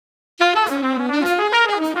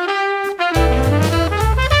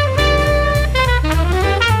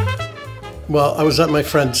Well, I was at my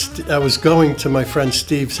friend's. I was going to my friend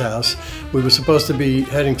Steve's house. We were supposed to be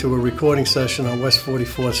heading to a recording session on West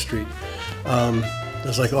 44th Street.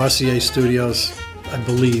 There's like RCA Studios, I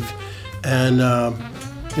believe, and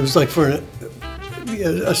it was like for an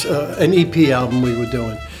EP album we were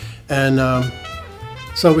doing, and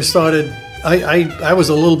so we started. I was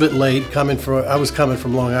a little bit late coming for. I was coming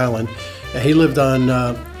from Long Island, and he lived on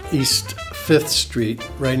East 5th Street,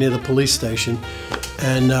 right near the police station,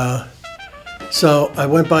 and so I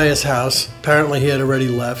went by his house. Apparently he had already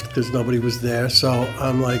left because nobody was there. So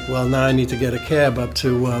I'm like, well, now I need to get a cab up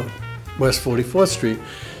to West 44th Street.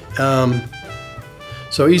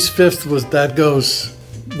 So East 5th that goes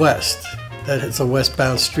west. It's a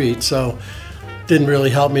westbound street. So didn't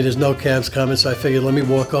really help me. There's no cabs coming. So I figured let me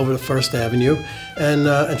walk over to First Avenue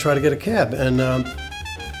and try to get a cab. And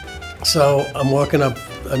so I'm walking up.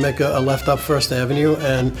 I make a left up First Avenue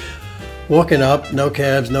and walking up, no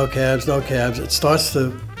cabs, no cabs, no cabs. It starts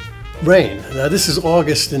to rain. Now this is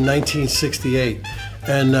August in 1968,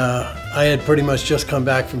 and I had pretty much just come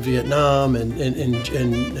back from Vietnam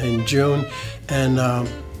in June, and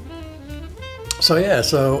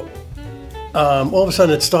so all of a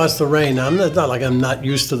sudden it starts to rain. Now, it's not like I'm not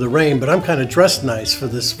used to the rain, but I'm kind of dressed nice for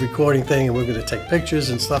this recording thing, and we're going to take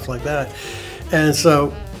pictures and stuff like that. And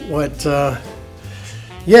so what?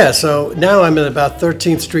 Yeah, so now I'm at about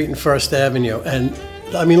 13th Street and First Avenue, and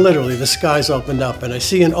I mean literally the sky's opened up, and I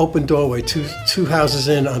see an open doorway, two houses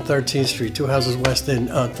in on 13th Street, two houses west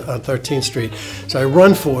in on 13th Street. So I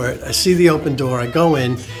run for it. I see the open door. I go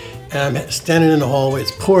in, and I'm standing in the hallway.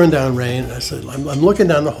 It's pouring down rain. I said, I'm looking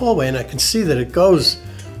down the hallway, and I can see that it goes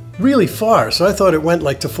really far. So I thought it went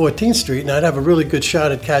like to 14th Street, and I'd have a really good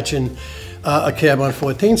shot at catching a cab on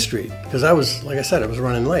 14th Street because I was, like I said, I was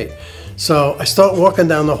running late. So I start walking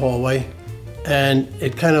down the hallway, and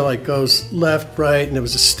it kind of like goes left, right, and there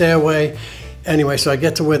was a stairway. Anyway, so I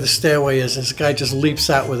get to where the stairway is, and this guy just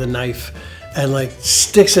leaps out with a knife and like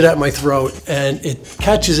sticks it at my throat, and it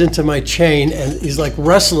catches into my chain, and he's like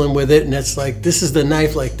wrestling with it, and it's like, this is the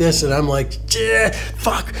knife like this, and I'm like, yeah,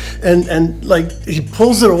 fuck, and like he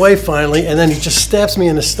pulls it away finally, and then he just stabs me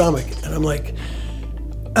in the stomach, and I'm like,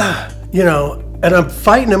 you know, and I'm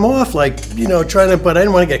fighting him off, like, you know, trying to, but I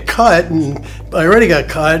didn't want to get cut, and I already got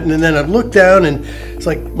cut, and then I look down, and it's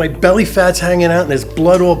like my belly fat's hanging out, and there's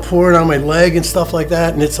blood all pouring on my leg and stuff like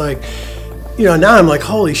that, and it's like, you know, now I'm like,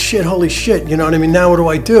 holy shit, you know what I mean? Now what do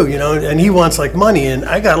I do, you know? And he wants like money, and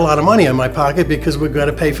I got a lot of money in my pocket because we've got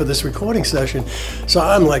to pay for this recording session. So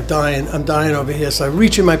I'm like dying, I'm dying over here. So I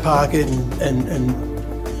reach in my pocket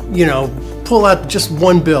and you know, pull out just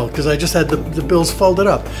one bill because I just had the bills folded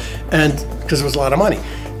up, and because it was a lot of money.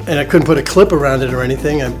 And I couldn't put a clip around it or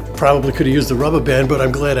anything. I probably could have used a rubber band, but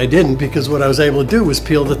I'm glad I didn't, because what I was able to do was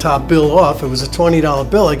peel the top bill off. It was a $20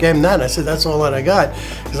 bill. I gave him that, and I said, that's all that I got,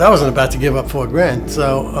 because I wasn't about to give up $4,000.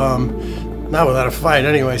 So, not without a fight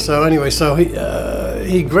anyway. So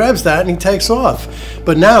he grabs that and he takes off.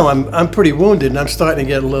 But now I'm pretty wounded, and I'm starting to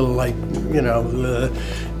get a little like, you know,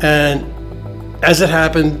 and as it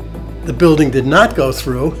happened, the building did not go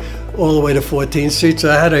through all the way to 14th Street, so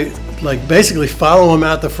I had to like basically follow him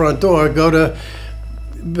out the front door, go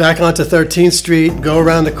back onto 13th Street, go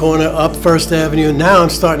around the corner, up First Avenue. Now I'm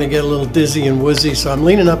starting to get a little dizzy and woozy, so I'm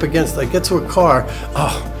leaning up against, I get to a car.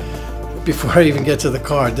 Oh, before I even get to the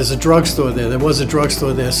car, there's a drugstore there. There was a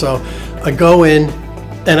drugstore there, so I go in,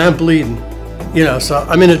 and I'm bleeding. You know, so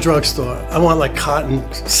I'm in a drugstore. I want like cotton,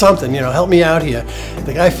 something, you know, help me out here.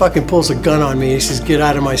 The guy fucking pulls a gun on me. He says, get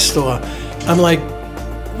out of my store. I'm like,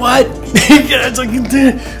 what? It's like,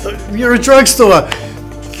 you're a drugstore.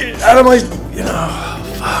 Get out of my, you know,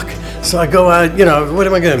 fuck. So I go out, you know, what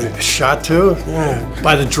am I going to be shot too?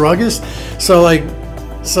 By the druggist? So I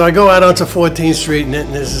go out onto 14th Street, and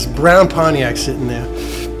there's this brown Pontiac sitting there.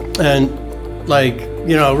 And like,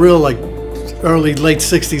 you know, real like late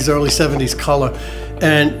 60s, early 70s color.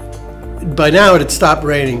 And by now it had stopped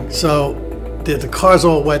raining. So the car's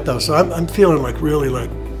all wet though. So I'm feeling like really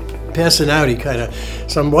like passing outy kind of.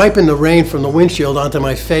 So I'm wiping the rain from the windshield onto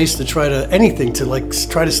my face to try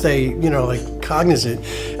to stay, you know, like cognizant.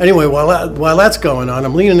 Anyway, while that's going on,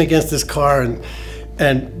 I'm leaning against this car,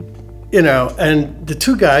 and you know, and the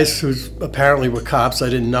two guys who apparently were cops, I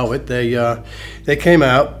didn't know it, they came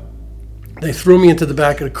out. They threw me into the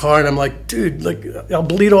back of the car, and I'm like, dude, like, I'll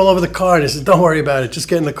bleed all over the car. And they said, don't worry about it, just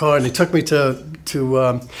get in the car. And they took me to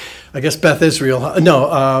I guess Beth Israel,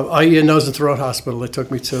 IE Nose and Throat Hospital they took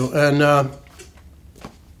me to. And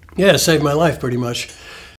yeah, it saved my life pretty much.